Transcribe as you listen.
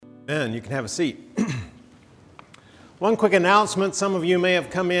Amen. You can have a seat. One quick announcement. Some of you may have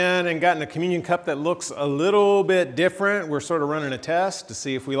come in and gotten a communion cup that looks a little bit different. We're sort of running a test to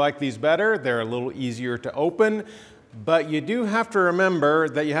see if we like these better. They're a little easier to open, but you do have to remember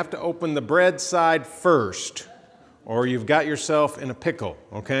that you have to open the bread side first, or you've got yourself in a pickle,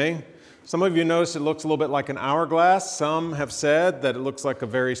 okay? Some of you notice it looks a little bit like an hourglass. Some have said that it looks like a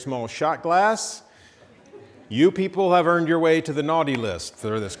very small shot glass. You people have earned your way to the naughty list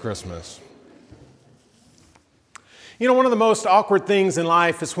for this Christmas. You know, one of the most awkward things in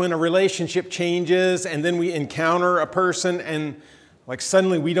life is when a relationship changes and then we encounter a person and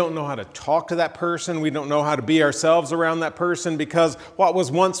suddenly we don't know how to talk to that person. We don't know how to be ourselves around that person because what was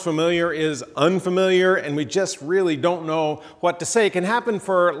once familiar is unfamiliar and we just really don't know what to say. It can happen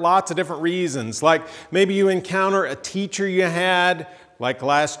for lots of different reasons. Like maybe you encounter a teacher you had like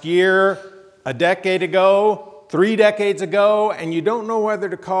last year, a decade ago, 3 decades ago, and you don't know whether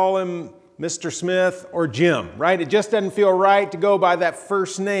to call him Mr. Smith or Jim, right? It just doesn't feel right to go by that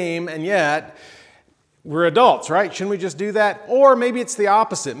first name, and yet we're adults, right? Shouldn't we just do that? Or maybe it's the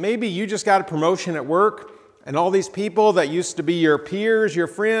opposite. Maybe you just got a promotion at work, and all these people that used to be your peers, your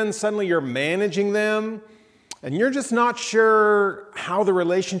friends, suddenly you're managing them, and you're just not sure how the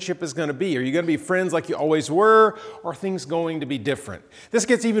relationship is going to be. Are you going to be friends like you always were, or are things going to be different? This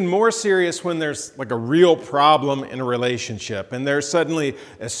gets even more serious when there's like a real problem in a relationship, and there's suddenly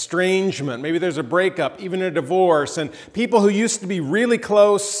estrangement. Maybe there's a breakup, even a divorce, and people who used to be really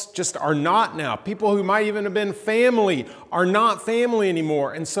close just are not now. People who might even have been family are not family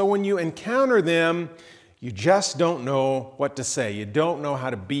anymore. And so when you encounter them, you just don't know what to say. You don't know how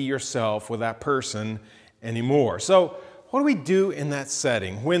to be yourself with that person anymore. So what do we do in that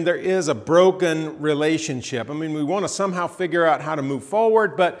setting when there is a broken relationship? I mean, we want to somehow figure out how to move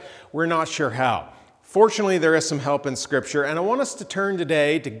forward, but we're not sure how. Fortunately, there is some help in Scripture, and I want us to turn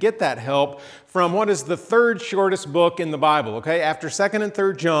today to get that help from what is the third shortest book in the Bible, okay? After 2nd and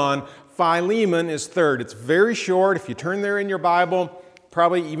 3rd John, Philemon is third. It's very short. If you turn there in your Bible,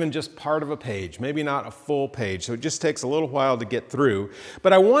 probably even just part of a page, maybe not a full page, so it just takes a little while to get through.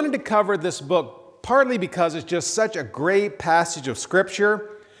 But I wanted to cover this book partly because it's just such a great passage of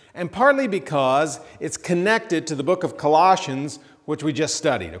Scripture, and partly because it's connected to the book of Colossians, which we just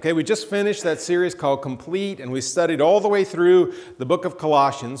studied. Okay, we just finished that series called Complete, and we studied all the way through the book of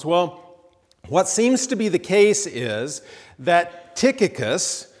Colossians. Well, what seems to be the case is that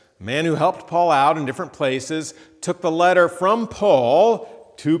Tychicus, a man who helped Paul out in different places, took the letter from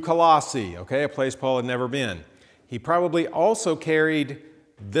Paul to Colossae, okay, a place Paul had never been. He probably also carried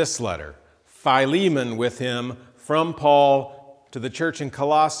this letter, Philemon, with him from Paul to the church in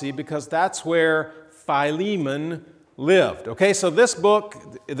Colossae because that's where Philemon lived. Okay, so this book,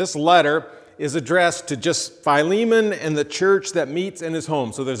 this letter, is addressed to just Philemon and the church that meets in his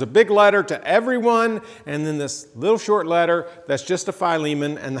home. So there's a big letter to everyone, and then this little short letter that's just to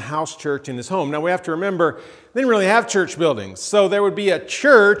Philemon and the house church in his home. Now we have to remember, they didn't really have church buildings. So there would be a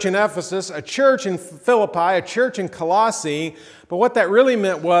church in Ephesus, a church in Philippi, a church in Colossae. But what that really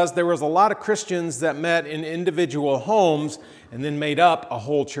meant was there was a lot of Christians that met in individual homes and then made up a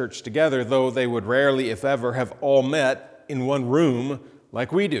whole church together, though they would rarely, if ever, have all met in one room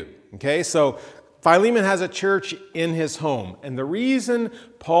like we do. Okay, so Philemon has a church in his home. And the reason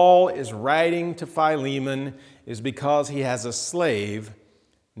Paul is writing to Philemon is because he has a slave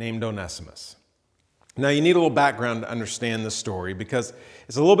named Onesimus. Now, you need a little background to understand this story because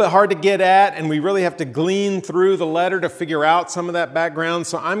it's a little bit hard to get at, and we really have to glean through the letter to figure out some of that background.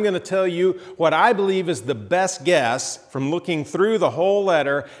 So I'm going to tell you what I believe is the best guess from looking through the whole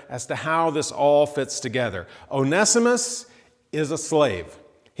letter as to how this all fits together. Onesimus is a slave.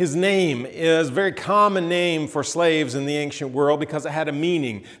 His name is a very common name for slaves in the ancient world because it had a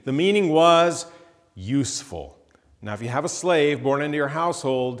meaning. The meaning was useful. Now, if you have a slave born into your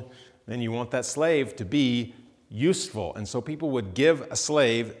household, then you want that slave to be useful. And so people would give a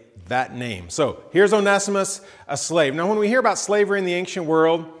slave that name. So here's Onesimus, a slave. Now, when we hear about slavery in the ancient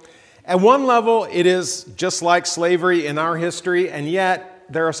world, at one level, it is just like slavery in our history, and yet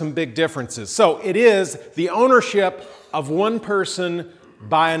there are some big differences. So it is the ownership of one person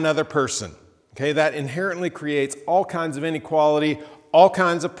by another person. Okay, that inherently creates all kinds of inequality, all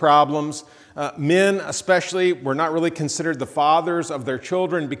kinds of problems. Men especially were not really considered the fathers of their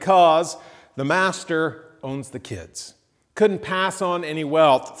children because the master owns the kids. Couldn't pass on any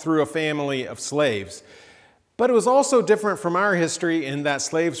wealth through a family of slaves. But it was also different from our history in that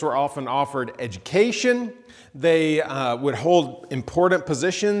slaves were often offered education. They would hold important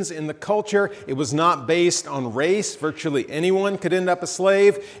positions in the culture. It was not based on race. Virtually anyone could end up a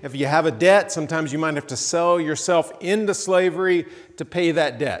slave. If you have a debt, sometimes you might have to sell yourself into slavery to pay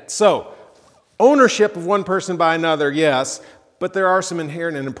that debt. So, ownership of one person by another, yes, but there are some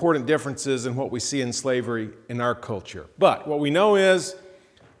inherent and important differences in what we see in slavery in our culture. But what we know is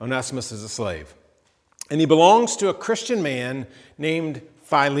Onesimus is a slave. And he belongs to a Christian man named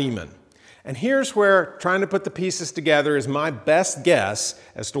Philemon. And here's where trying to put the pieces together is my best guess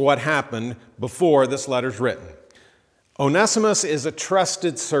as to what happened before this letter's written. Onesimus is a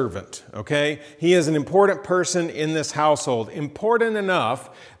trusted servant, okay? He is an important person in this household, important enough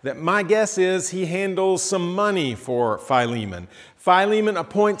that my guess is he handles some money for Philemon. Philemon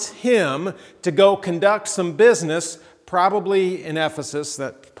appoints him to go conduct some business, probably in Ephesus.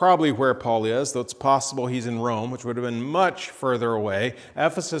 That's probably where Paul is, though it's possible he's in Rome, which would have been much further away.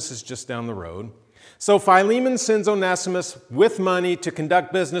 Ephesus is just down the road. So Philemon sends Onesimus with money to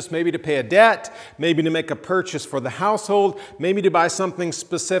conduct business, maybe to pay a debt, maybe to make a purchase for the household, maybe to buy something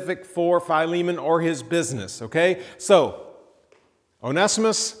specific for Philemon or his business, okay? So,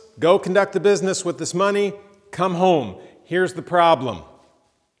 Onesimus, go conduct the business with this money, come home. Here's the problem.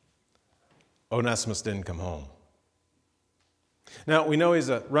 Onesimus didn't come home. Now, we know he's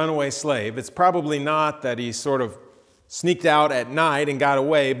a runaway slave. It's probably not that he sort of sneaked out at night and got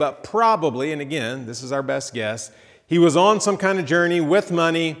away, but probably, and again, this is our best guess, he was on some kind of journey with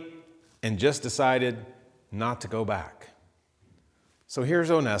money and just decided not to go back. So here's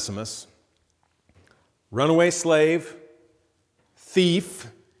Onesimus, runaway slave,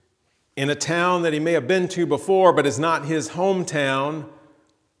 thief, in a town that he may have been to before but is not his hometown.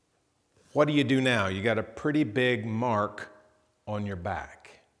 What do you do now? You got a pretty big mark on your back.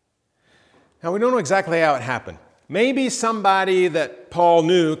 Now, we don't know exactly how it happened. Maybe somebody that Paul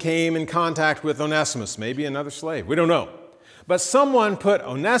knew came in contact with Onesimus, maybe another slave. We don't know. But someone put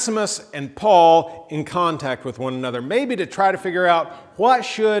Onesimus and Paul in contact with one another, maybe to try to figure out what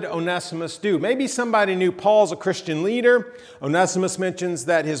should Onesimus do. Maybe somebody knew Paul's a Christian leader. Onesimus mentions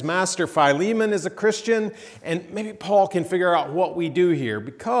that his master Philemon is a Christian, and maybe Paul can figure out what we do here,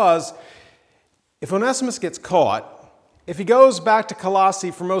 because if Onesimus gets caught, if he goes back to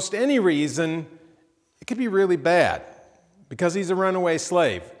Colossae for most any reason, it could be really bad because he's a runaway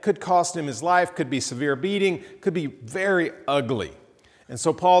slave. Could cost him his life, could be severe beating, could be very ugly. And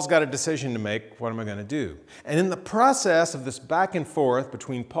so Paul's got a decision to make. What am I going to do? And in the process of this back and forth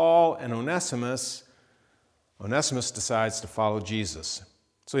between Paul and Onesimus, Onesimus decides to follow Jesus.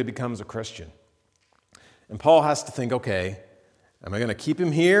 So he becomes a Christian. And Paul has to think, okay, am I going to keep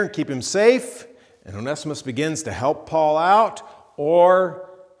him here and keep him safe? And Onesimus begins to help Paul out, or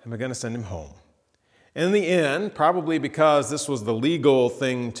am I going to send him home? In the end, probably because this was the legal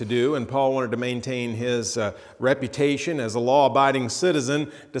thing to do and Paul wanted to maintain his reputation as a law-abiding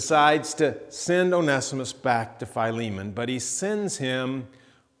citizen, decides to send Onesimus back to Philemon, but he sends him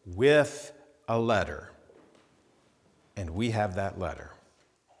with a letter. And we have that letter.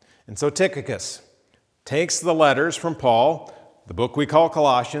 And so Tychicus takes the letters from Paul, the book we call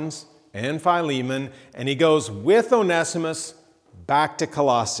Colossians, and Philemon, and he goes with Onesimus back to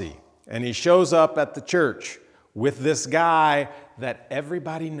Colossae. And he shows up at the church with this guy that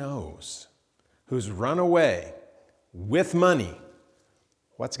everybody knows, who's run away with money.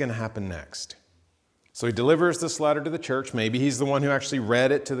 What's going to happen next? So he delivers this letter to the church. Maybe he's the one who actually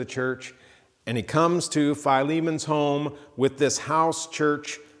read it to the church. And he comes to Philemon's home with this house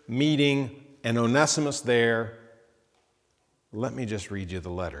church meeting and Onesimus there. Let me just read you the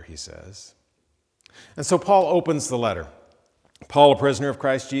letter, he says. And so Paul opens the letter. Paul, a prisoner of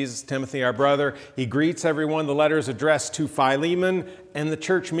Christ Jesus, Timothy, our brother, he greets everyone. The letter is addressed to Philemon and the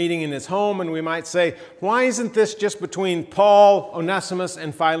church meeting in his home. And we might say, why isn't this just between Paul, Onesimus,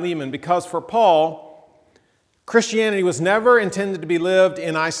 and Philemon? Because for Paul, Christianity was never intended to be lived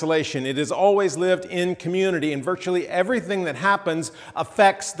in isolation. It is always lived in community, and virtually everything that happens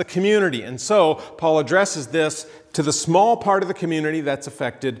affects the community. And so Paul addresses this to the small part of the community that's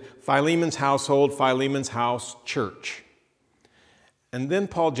affected, Philemon's household, Philemon's house church. And then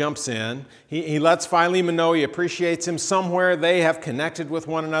Paul jumps in. He lets Philemon know he appreciates him. Somewhere they have connected with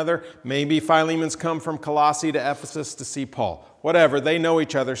one another. Maybe Philemon's come from Colossae to Ephesus to see Paul. Whatever, they know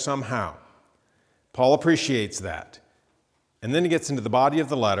each other somehow. Paul appreciates that. And then he gets into the body of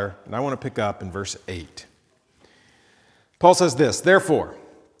the letter, and I want to pick up in verse 8. Paul says this, therefore,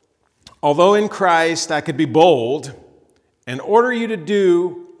 although in Christ I could be bold and order you to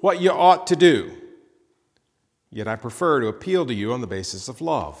do what you ought to do, yet I prefer to appeal to you on the basis of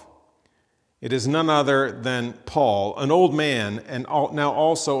love. It is none other than Paul, an old man and now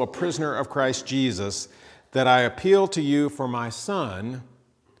also a prisoner of Christ Jesus, that I appeal to you for my son,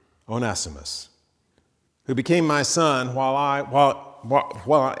 Onesimus, who became my son while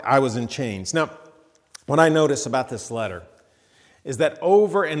I was in chains. Now, what I notice about this letter is that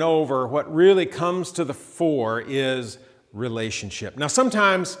over and over, what really comes to the fore is relationship. Now,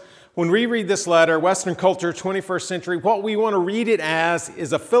 sometimes when we read this letter, Western culture, 21st century, what we want to read it as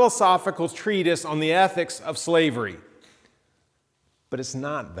is a philosophical treatise on the ethics of slavery. But it's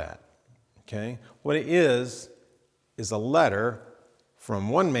not that, okay? What it is a letter from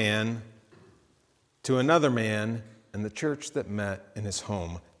one man to another man in the church that met in his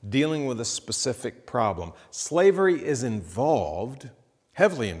home, dealing with a specific problem. Slavery is involved,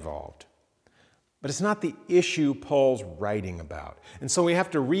 heavily involved, but it's not the issue Paul's writing about. And so we have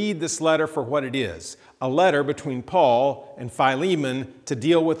to read this letter for what it is, a letter between Paul and Philemon to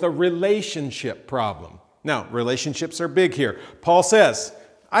deal with a relationship problem. Now, relationships are big here. Paul says,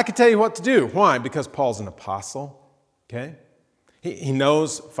 I can tell you what to do. Why? Because Paul's an apostle, okay? He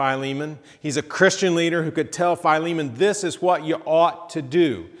knows Philemon. He's a Christian leader who could tell Philemon, this is what you ought to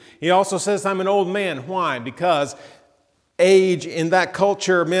do. He also says, I'm an old man. Why? Because age in that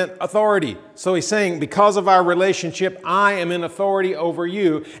culture meant authority. So he's saying, because of our relationship, I am in authority over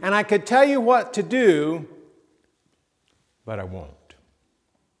you, and I could tell you what to do, but I won't.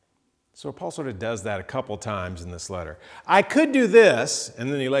 So Paul sort of does that a couple times in this letter. I could do this,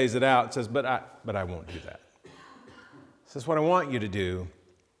 and then he lays it out and says, but I won't do that. He says, what I want you to do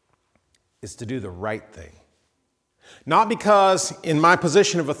is to do the right thing. Not because in my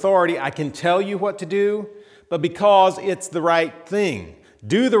position of authority I can tell you what to do, but because it's the right thing.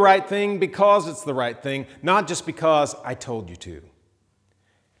 Do the right thing because it's the right thing, not just because I told you to.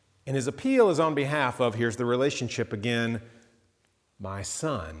 And his appeal is on behalf of, here's the relationship again, my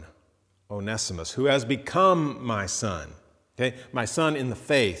son, Onesimus, who has become my son. Okay? My son in the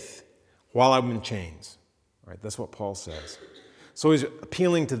faith while I'm in chains. All right, that's what Paul says. So he's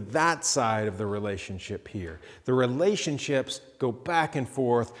appealing to that side of the relationship here. The relationships go back and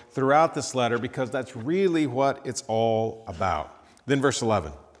forth throughout this letter because that's really what it's all about. Then verse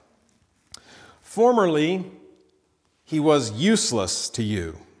 11. Formerly, he was useless to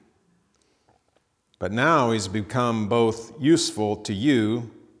you, but now he's become both useful to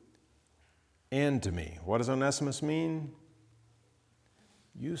you and to me. What does Onesimus mean?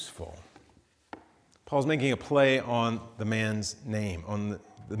 Useful. Paul's making a play on the man's name, on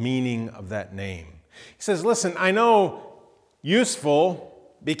the meaning of that name. He says, listen, I know useful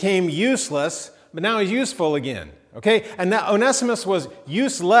became useless, but now he's useful again. Okay? And now Onesimus was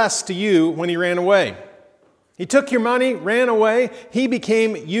useless to you when he ran away. He took your money, ran away, he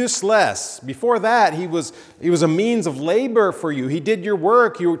became useless. Before that, he was a means of labor for you. He did your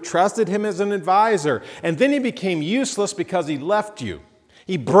work, you trusted him as an advisor. And then he became useless because he left you.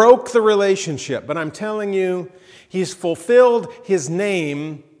 He broke the relationship, but I'm telling you, he's fulfilled his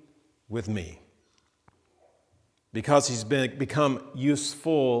name with me because he's become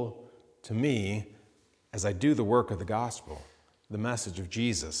useful to me as I do the work of the gospel, the message of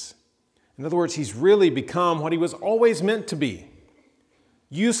Jesus. In other words, he's really become what he was always meant to be,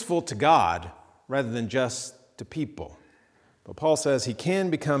 useful to God rather than just to people. But Paul says he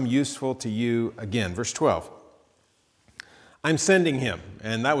can become useful to you again. Verse 12. I'm sending him.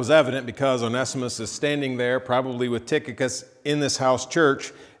 And that was evident because Onesimus is standing there, probably with Tychicus in this house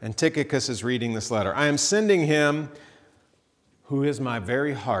church, and Tychicus is reading this letter. I am sending him who is my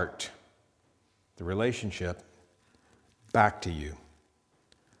very heart, the relationship, back to you.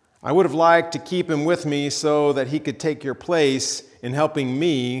 I would have liked to keep him with me so that he could take your place in helping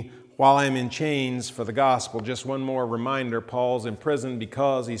me while I'm in chains for the gospel. Just one more reminder, Paul's in prison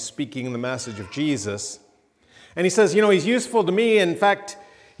because he's speaking the message of Jesus. And he says, he's useful to me. In fact,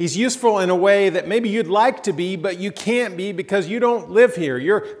 he's useful in a way that maybe you'd like to be, but you can't be because you don't live here.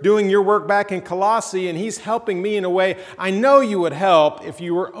 You're doing your work back in Colossae, and he's helping me in a way I know you would help if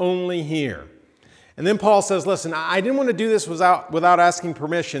you were only here. And then Paul says, listen, I didn't want to do this without asking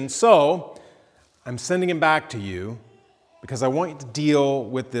permission, so I'm sending him back to you because I want you to deal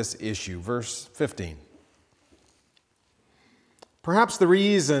with this issue. Verse 15. Perhaps the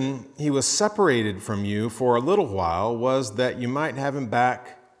reason he was separated from you for a little while was that you might have him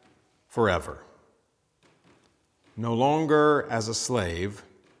back forever. No longer as a slave,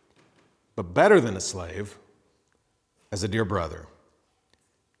 but better than a slave, as a dear brother.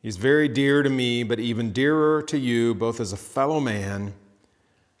 He's very dear to me, but even dearer to you, both as a fellow man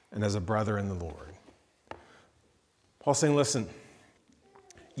and as a brother in the Lord. Paul's saying, listen,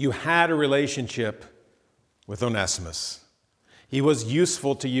 you had a relationship with Onesimus. He was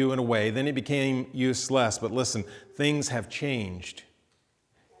useful to you in a way, then he became useless. But listen, things have changed.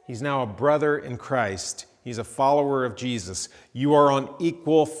 He's now a brother in Christ. He's a follower of Jesus. You are on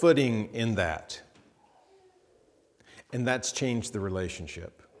equal footing in that. And that's changed the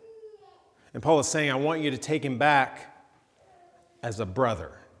relationship. And Paul is saying, I want you to take him back as a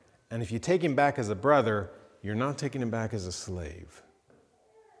brother. And if you take him back as a brother, you're not taking him back as a slave.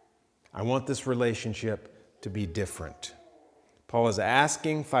 I want this relationship to be different. Paul is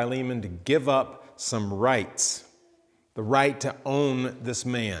asking Philemon to give up some rights, the right to own this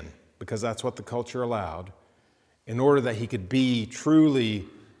man, because that's what the culture allowed, in order that he could be truly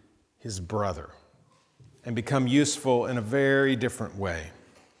his brother and become useful in a very different way.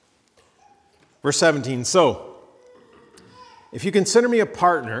 Verse 17, so, if you consider me a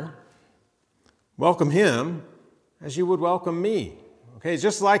partner, welcome him as you would welcome me. Okay, it's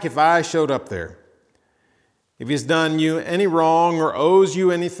just like if I showed up there. If he's done you any wrong or owes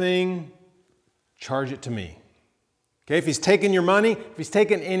you anything, charge it to me. Okay, if he's taken your money, if he's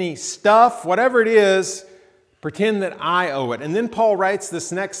taken any stuff, whatever it is, pretend that I owe it. And then Paul writes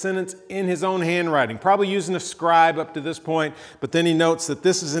this next sentence in his own handwriting, probably using a scribe up to this point, but then he notes that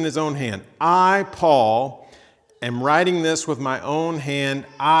this is in his own hand. I, Paul, am writing this with my own hand.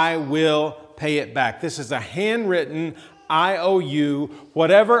 I will pay it back. This is a handwritten IOU.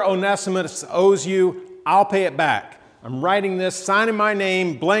 Whatever Onesimus owes you, I'll pay it back. I'm writing this, signing my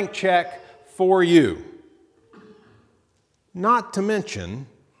name, blank check for you. Not to mention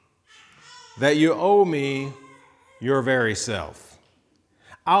that you owe me your very self.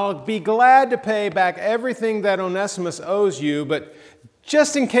 I'll be glad to pay back everything that Onesimus owes you, but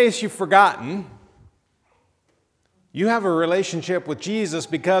just in case you've forgotten, you have a relationship with Jesus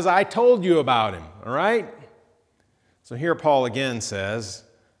because I told you about him, all right? So here Paul again says,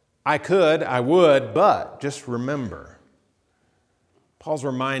 I would, but just remember. Paul's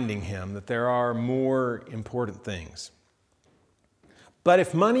reminding him that there are more important things. But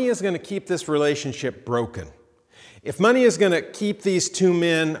if money is going to keep this relationship broken, if money is going to keep these two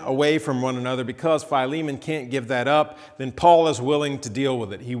men away from one another because Philemon can't give that up, then Paul is willing to deal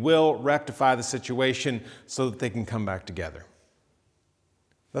with it. He will rectify the situation so that they can come back together.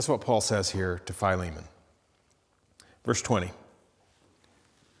 That's what Paul says here to Philemon. Verse 20.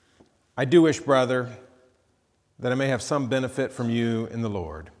 I do wish, brother, that I may have some benefit from you in the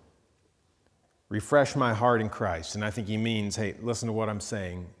Lord. Refresh my heart in Christ. And I think he means, hey, listen to what I'm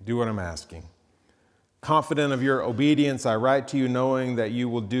saying. Do what I'm asking. Confident of your obedience, I write to you knowing that you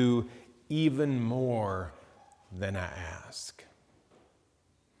will do even more than I ask.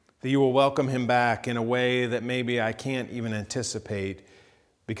 That you will welcome him back in a way that maybe I can't even anticipate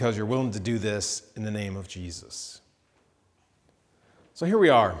because you're willing to do this in the name of Jesus. So here we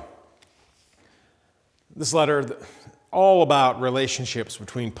are. This letter, all about relationships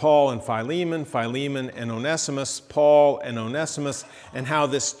between Paul and Philemon, Philemon and Onesimus, Paul and Onesimus, and how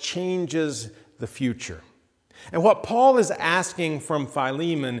this changes the future. And what Paul is asking from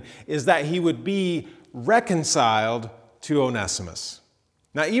Philemon is that he would be reconciled to Onesimus.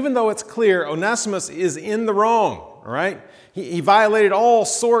 Now, even though it's clear Onesimus is in the wrong, all right? He violated all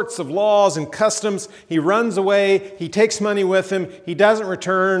sorts of laws and customs. He runs away. He takes money with him. He doesn't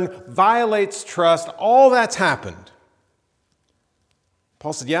return, violates trust. All that's happened.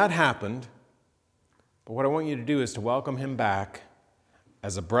 Paul said, yeah, it happened. But what I want you to do is to welcome him back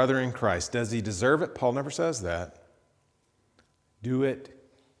as a brother in Christ. Does he deserve it? Paul never says that. Do it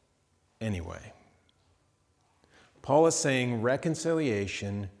anyway. Paul is saying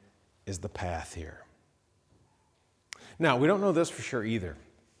reconciliation is the path here. Now, we don't know this for sure either.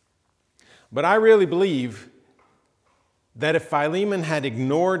 But I really believe that if Philemon had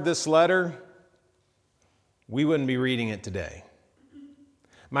ignored this letter, we wouldn't be reading it today.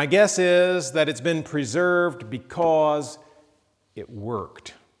 My guess is that it's been preserved because it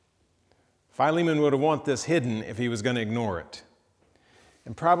worked. Philemon would have wanted this hidden if he was going to ignore it.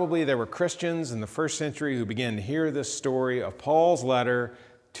 And probably there were Christians in the first century who began to hear this story of Paul's letter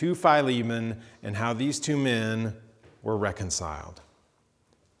to Philemon and how these two men were reconciled.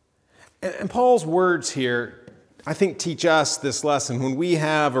 And Paul's words here, I think, teach us this lesson. When we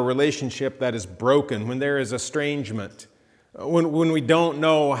have a relationship that is broken, when there is estrangement, when we don't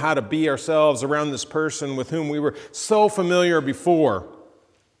know how to be ourselves around this person with whom we were so familiar before,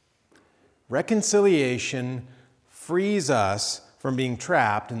 reconciliation frees us from being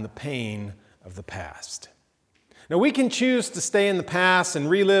trapped in the pain of the past. Now, we can choose to stay in the past and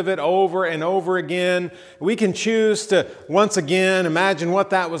relive it over and over again. We can choose to, once again, imagine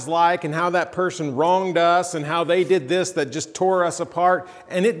what that was like and how that person wronged us and how they did this that just tore us apart.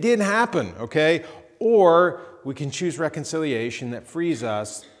 And it did happen, okay? Or we can choose reconciliation that frees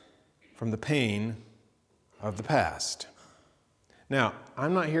us from the pain of the past. Now,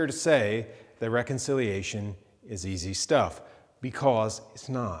 I'm not here to say that reconciliation is easy stuff, because it's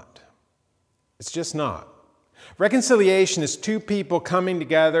not. It's just not. Reconciliation is two people coming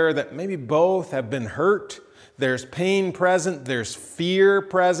together that maybe both have been hurt. There's pain present. There's fear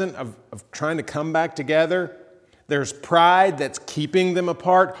present of trying to come back together. There's pride that's keeping them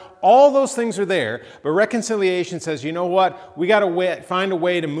apart. All those things are there, but reconciliation says, you know what? We got to find a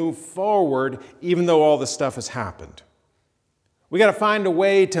way to move forward even though all this stuff has happened. We got to find a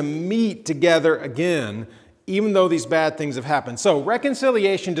way to meet together again even though these bad things have happened. So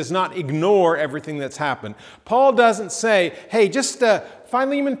reconciliation does not ignore everything that's happened. Paul doesn't say, hey, just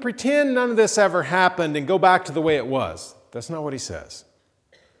Philemon, pretend none of this ever happened and go back to the way it was. That's not what he says.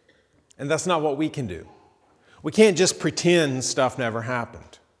 And that's not what we can do. We can't just pretend stuff never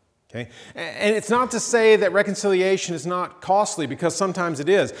happened. Okay? And it's not to say that reconciliation is not costly, because sometimes it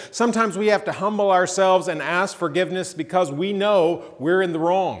is. Sometimes we have to humble ourselves and ask forgiveness because we know we're in the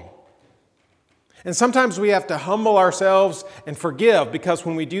wrong. And sometimes we have to humble ourselves and forgive, because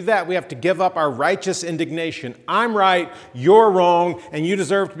when we do that, we have to give up our righteous indignation. I'm right, you're wrong, and you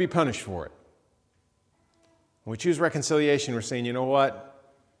deserve to be punished for it. When we choose reconciliation, we're saying, you know what?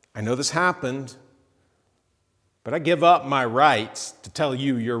 I know this happened, but I give up my rights to tell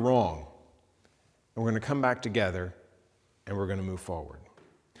you you're wrong. And we're going to come back together, and we're going to move forward.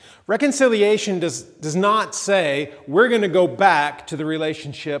 Reconciliation does not say we're going to go back to the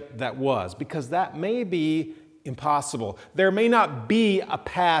relationship that was, because that may be impossible. There may not be a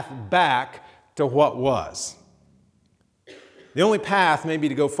path back to what was. The only path may be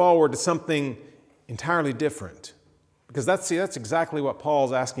to go forward to something entirely different. Because that's exactly what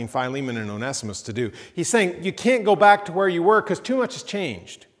Paul's asking Philemon and Onesimus to do. He's saying you can't go back to where you were because too much has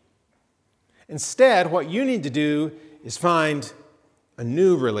changed. Instead, what you need to do is find a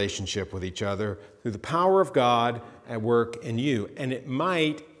new relationship with each other through the power of God at work in you. And it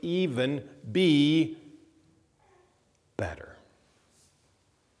might even be better.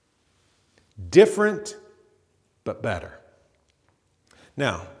 Different, but better.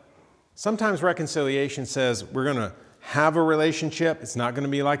 Now, sometimes reconciliation says we're going to have a relationship. It's not going to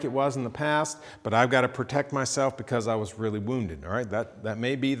be like it was in the past, but I've got to protect myself because I was really wounded. All right, that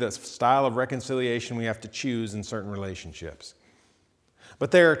may be the style of reconciliation we have to choose in certain relationships. But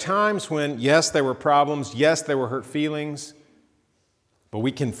there are times when, yes, there were problems, yes, there were hurt feelings, but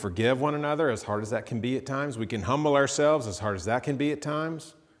we can forgive one another, as hard as that can be at times. We can humble ourselves, as hard as that can be at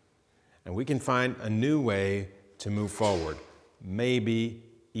times, and we can find a new way to move forward, maybe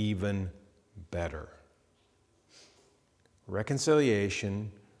even better.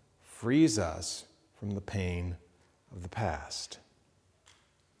 Reconciliation frees us from the pain of the past.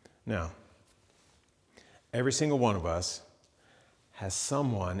 Now, every single one of us has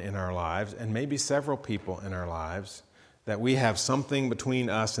someone in our lives, and maybe several people in our lives, that we have something between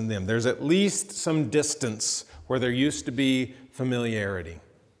us and them. There's at least some distance where there used to be familiarity.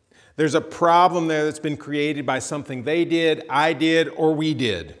 There's a problem there that's been created by something they did, I did, or we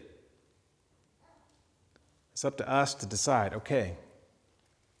did. It's up to us to decide, okay,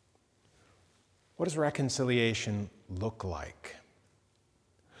 what does reconciliation look like?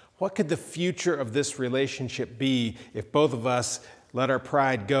 What could the future of this relationship be if both of us let our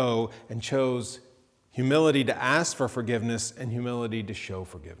pride go and chose humility to ask for forgiveness and humility to show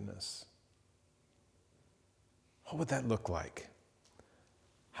forgiveness? What would that look like?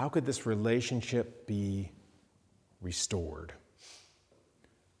 How could this relationship be restored?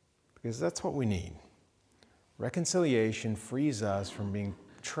 Because that's what we need. Reconciliation frees us from being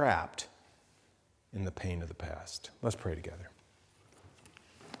trapped in the pain of the past. Let's pray together.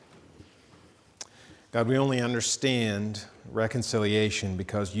 God, we only understand reconciliation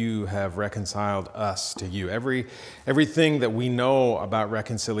because you have reconciled us to you. Everything that we know about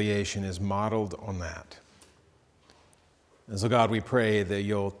reconciliation is modeled on that. And so, God, we pray that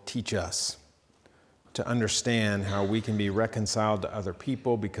you'll teach us to understand how we can be reconciled to other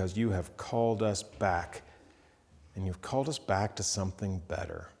people because you have called us back. And you've called us back to something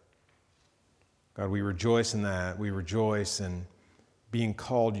better. God, we rejoice in that. We rejoice in being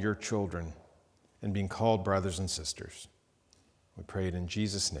called your children and being called brothers and sisters. We pray it in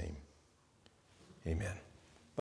Jesus' name. Amen.